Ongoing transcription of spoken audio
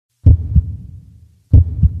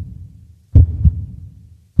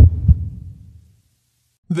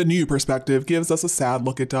The new perspective gives us a sad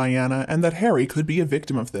look at Diana and that Harry could be a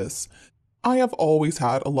victim of this. I have always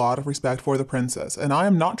had a lot of respect for the princess, and I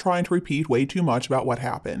am not trying to repeat way too much about what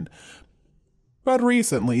happened. But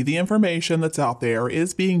recently, the information that's out there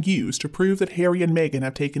is being used to prove that Harry and Meghan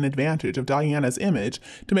have taken advantage of Diana's image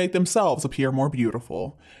to make themselves appear more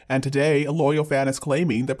beautiful. And today, a loyal fan is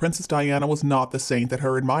claiming that Princess Diana was not the saint that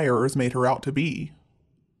her admirers made her out to be.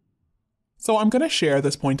 So I'm going to share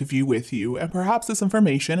this point of view with you, and perhaps this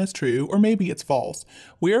information is true, or maybe it's false.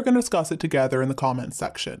 We are going to discuss it together in the comments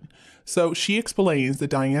section. So she explains that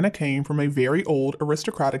Diana came from a very old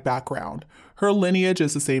aristocratic background. Her lineage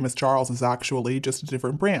is the same as Charles's actually, just a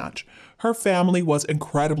different branch. Her family was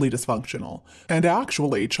incredibly dysfunctional. And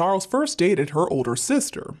actually, Charles first dated her older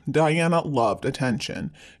sister. Diana loved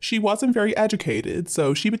attention. She wasn't very educated,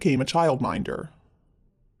 so she became a childminder.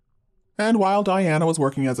 And while Diana was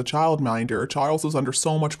working as a childminder, Charles was under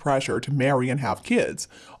so much pressure to marry and have kids.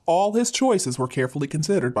 All his choices were carefully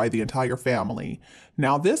considered by the entire family.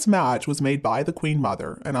 Now this match was made by the Queen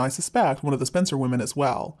Mother, and I suspect one of the Spencer women as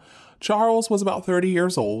well. Charles was about 30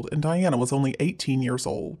 years old, and Diana was only 18 years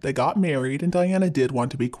old. They got married, and Diana did want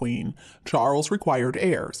to be queen. Charles required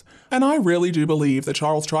heirs. And I really do believe that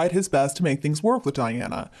Charles tried his best to make things work with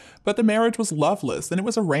Diana. But the marriage was loveless, and it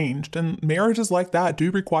was arranged, and marriages like that do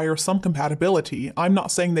require some compatibility. I'm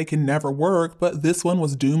not saying they can never work, but this one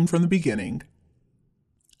was doomed from the beginning.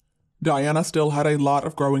 Diana still had a lot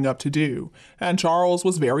of growing up to do, and Charles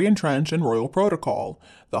was very entrenched in royal protocol,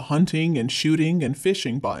 the hunting and shooting and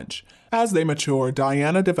fishing bunch. As they matured,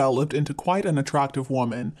 Diana developed into quite an attractive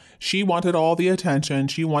woman. She wanted all the attention,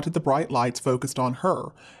 she wanted the bright lights focused on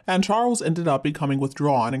her, and Charles ended up becoming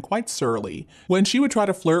withdrawn and quite surly. When she would try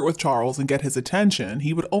to flirt with Charles and get his attention,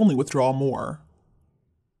 he would only withdraw more.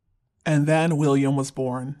 And then William was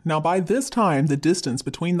born. Now by this time, the distance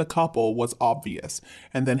between the couple was obvious.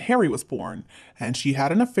 And then Harry was born, and she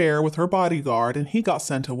had an affair with her bodyguard and he got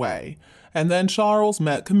sent away. And then Charles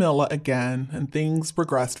met Camilla again, and things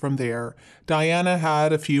progressed from there. Diana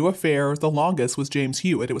had a few affairs, the longest was James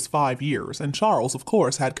Hewitt, it was 5 years, and Charles, of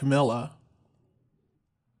course, had Camilla.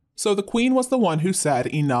 So the Queen was the one who said,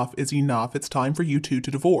 "Enough is enough, it's time for you two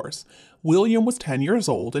to divorce." William was 10 years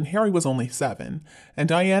old and Harry was only 7, and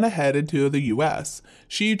Diana headed to the US.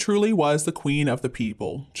 She truly was the queen of the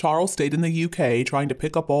people. Charles stayed in the UK trying to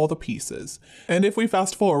pick up all the pieces. And if we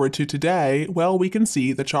fast forward to today, well, we can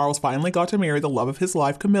see that Charles finally got to marry the love of his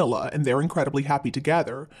life, Camilla, and they're incredibly happy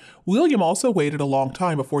together. William also waited a long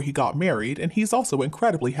time before he got married, and he's also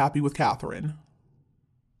incredibly happy with Catherine.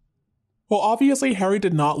 Well, obviously, Harry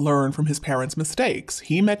did not learn from his parents' mistakes.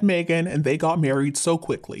 He met Meghan and they got married so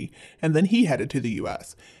quickly, and then he headed to the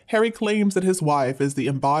US. Harry claims that his wife is the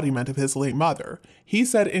embodiment of his late mother. He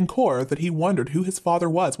said in court that he wondered who his father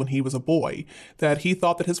was when he was a boy, that he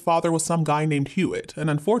thought that his father was some guy named Hewitt, and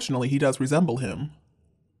unfortunately he does resemble him.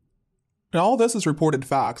 Now, all this is reported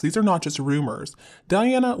facts. These are not just rumors.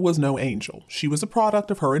 Diana was no angel. She was a product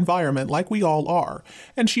of her environment like we all are,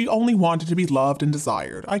 and she only wanted to be loved and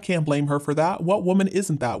desired. I can't blame her for that. What woman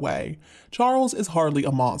isn't that way? Charles is hardly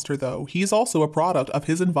a monster, though. He's also a product of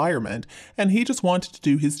his environment, and he just wanted to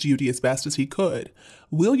do his duty as best as he could.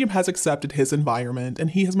 William has accepted his environment, and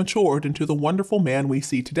he has matured into the wonderful man we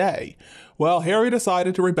see today. Well, Harry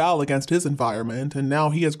decided to rebel against his environment, and now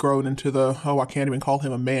he has grown into the, I can't even call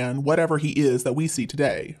him a man, whatever he is that we see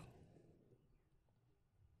today.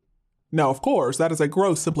 Now, of course, that is a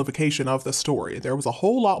gross simplification of the story. There was a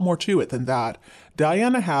whole lot more to it than that.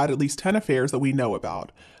 Diana had at least 10 affairs that we know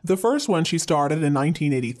about. The first one she started in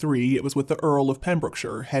 1983. It was with the Earl of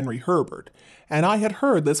Pembrokeshire, Henry Herbert. And I had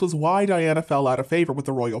heard this was why Diana fell out of favor with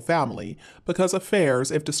the royal family, because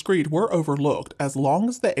affairs, if discreet, were overlooked as long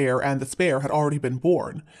as the heir and the spare had already been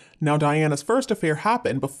born. Now, Diana's first affair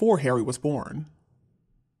happened before Harry was born.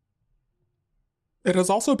 It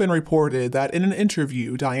has also been reported that in an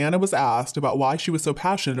interview, Diana was asked about why she was so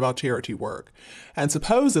passionate about charity work, and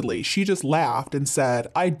supposedly she just laughed and said,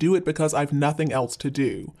 "I do it because I've nothing else to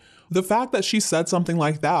do." The fact that she said something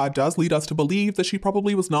like that does lead us to believe that she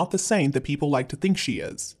probably was not the saint that people like to think she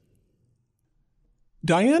is.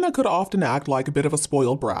 Diana could often act like a bit of a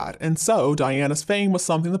spoiled brat, and so Diana's fame was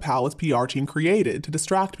something the palace PR team created to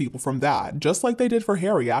distract people from that, just like they did for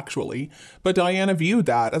Harry actually, but Diana viewed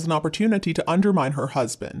that as an opportunity to undermine her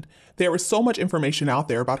husband. There is so much information out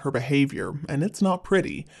there about her behavior, and it's not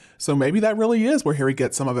pretty, so maybe that really is where Harry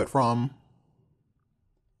gets some of it from.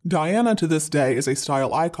 Diana to this day is a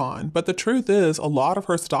style icon, but the truth is a lot of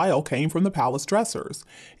her style came from the palace dressers.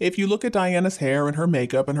 If you look at Diana's hair and her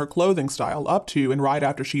makeup and her clothing style up to and right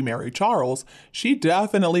after she married Charles, she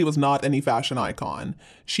definitely was not any fashion icon.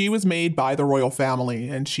 She was made by the royal family,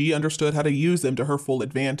 and she understood how to use them to her full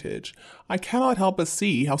advantage. I cannot help but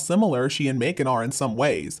see how similar she and Meghan are in some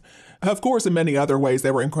ways. Of course, in many other ways they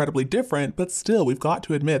were incredibly different, but still we've got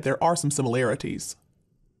to admit there are some similarities.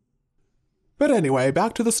 But anyway,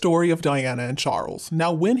 back to the story of Diana and Charles.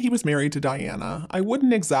 Now, when he was married to Diana, I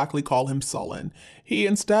wouldn't exactly call him sullen. He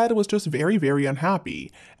instead was just very, very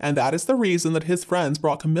unhappy, and that is the reason that his friends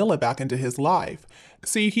brought Camilla back into his life.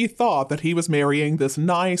 See, he thought that he was marrying this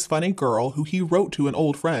nice, funny girl who he wrote to an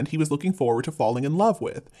old friend he was looking forward to falling in love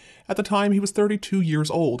with. At the time, he was 32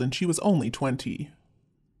 years old, and she was only 20.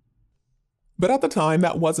 But at the time,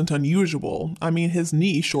 that wasn't unusual. I mean, his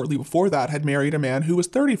niece shortly before that had married a man who was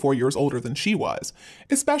 34 years older than she was.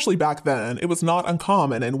 Especially back then, it was not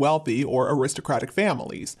uncommon in wealthy or aristocratic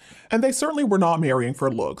families. And they certainly were not marrying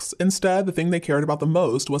for looks. Instead, the thing they cared about the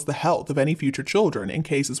most was the health of any future children in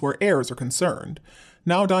cases where heirs are concerned.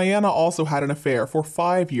 Now, Diana also had an affair for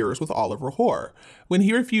 5 years with Oliver Hoare. When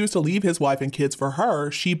he refused to leave his wife and kids for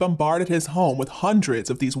her, she bombarded his home with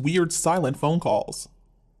hundreds of these weird silent phone calls.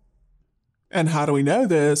 And how do we know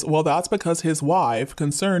this? Well, that's because his wife,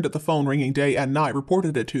 concerned at the phone ringing day and night,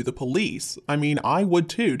 reported it to the police. I mean, I would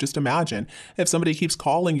too, just imagine if somebody keeps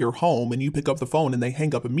calling your home and you pick up the phone and they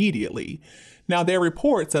hang up immediately. Now, their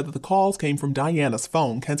report said that the calls came from Diana's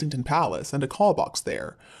phone, Kensington Palace, and a call box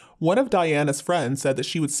there. One of Diana's friends said that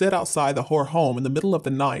she would sit outside the Hoare home in the middle of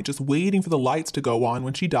the night just waiting for the lights to go on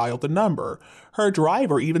when she dialed the number. Her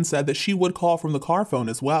driver even said that she would call from the car phone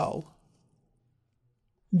as well.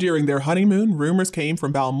 During their honeymoon, rumors came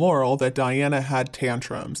from Balmoral that Diana had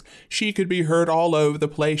tantrums. She could be heard all over the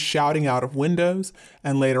place shouting out of windows,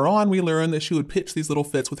 and later on we learned that she would pitch these little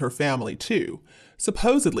fits with her family too.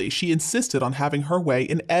 Supposedly, she insisted on having her way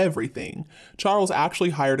in everything. Charles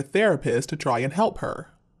actually hired a therapist to try and help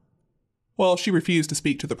her. Well, she refused to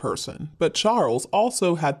speak to the person, but Charles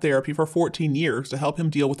also had therapy for 14 years to help him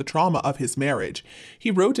deal with the trauma of his marriage. He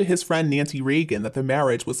wrote to his friend Nancy Reagan that the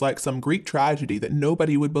marriage was like some Greek tragedy that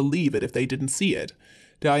nobody would believe it if they didn't see it.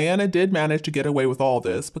 Diana did manage to get away with all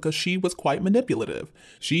this because she was quite manipulative.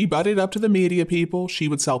 She butted up to the media people, she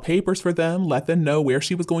would sell papers for them, let them know where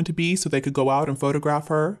she was going to be so they could go out and photograph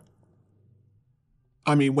her.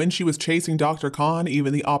 I mean, when she was chasing Dr. Khan,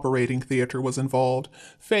 even the operating theater was involved.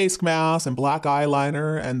 Face masks and black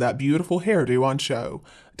eyeliner and that beautiful hairdo on show.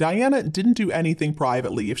 Diana didn't do anything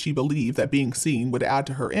privately if she believed that being seen would add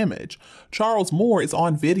to her image. Charles Moore is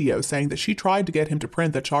on video saying that she tried to get him to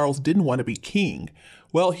print that Charles didn't want to be king.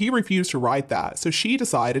 Well, he refused to write that, so she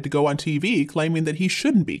decided to go on TV claiming that he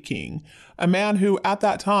shouldn't be king. A man who, at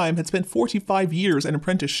that time, had spent 45 years in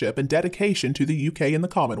apprenticeship and dedication to the UK and the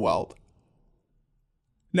Commonwealth.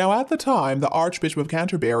 Now, at the time, the Archbishop of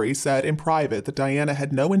Canterbury said in private that Diana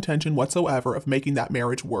had no intention whatsoever of making that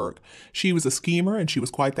marriage work. She was a schemer and she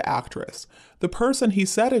was quite the actress. The person he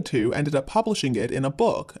said it to ended up publishing it in a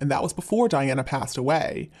book, and that was before Diana passed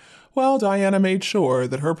away. Well, Diana made sure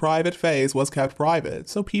that her private phase was kept private,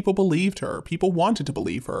 so people believed her. People wanted to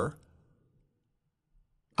believe her.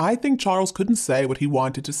 I think Charles couldn't say what he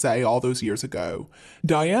wanted to say all those years ago.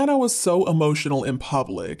 Diana was so emotional in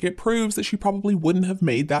public, it proves that she probably wouldn't have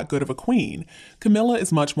made that good of a queen. Camilla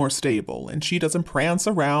is much more stable, and she doesn't prance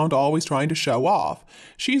around always trying to show off.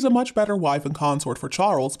 She's a much better wife and consort for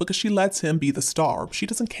Charles because she lets him be the star. She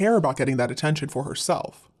doesn't care about getting that attention for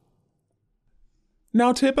herself.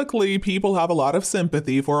 Now, typically, people have a lot of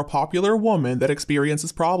sympathy for a popular woman that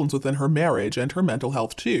experiences problems within her marriage and her mental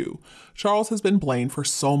health too. Charles has been blamed for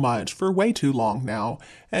so much for way too long now,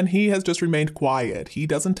 and he has just remained quiet. He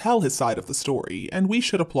doesn't tell his side of the story, and we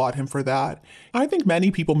should applaud him for that. I think many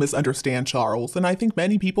people misunderstand Charles, and I think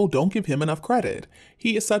many people don't give him enough credit.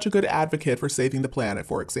 He is such a good advocate for saving the planet,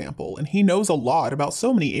 for example, and he knows a lot about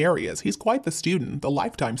so many areas. He's quite the student, the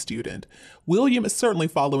lifetime student. William is certainly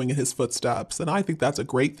following in his footsteps, and I think that's a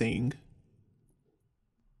great thing.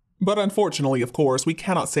 But unfortunately, of course, we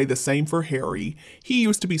cannot say the same for Harry. He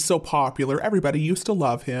used to be so popular, everybody used to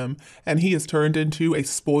love him, and he has turned into a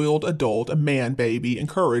spoiled adult, a man-baby,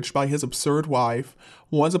 encouraged by his absurd wife.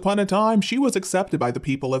 Once upon a time, she was accepted by the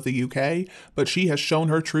people of the UK, but she has shown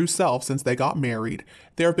her true self since they got married.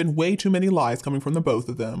 There have been way too many lies coming from the both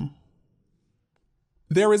of them.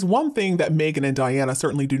 There is one thing that Meghan and Diana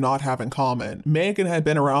certainly do not have in common. Meghan had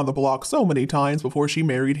been around the block so many times before she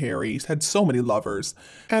married Harry, had so many lovers.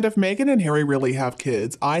 And if Meghan and Harry really have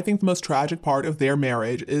kids, I think the most tragic part of their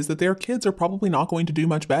marriage is that their kids are probably not going to do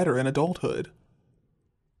much better in adulthood.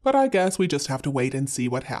 But I guess we just have to wait and see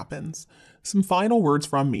what happens. Some final words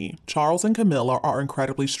from me. Charles and Camilla are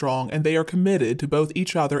incredibly strong, and they are committed to both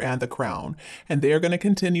each other and the crown, and they are going to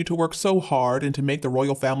continue to work so hard and to make the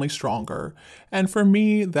royal family stronger. And for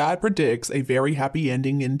me, that predicts a very happy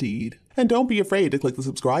ending indeed. And don't be afraid to click the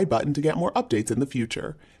subscribe button to get more updates in the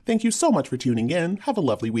future. Thank you so much for tuning in, have a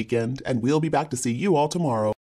lovely weekend, and we'll be back to see you all tomorrow.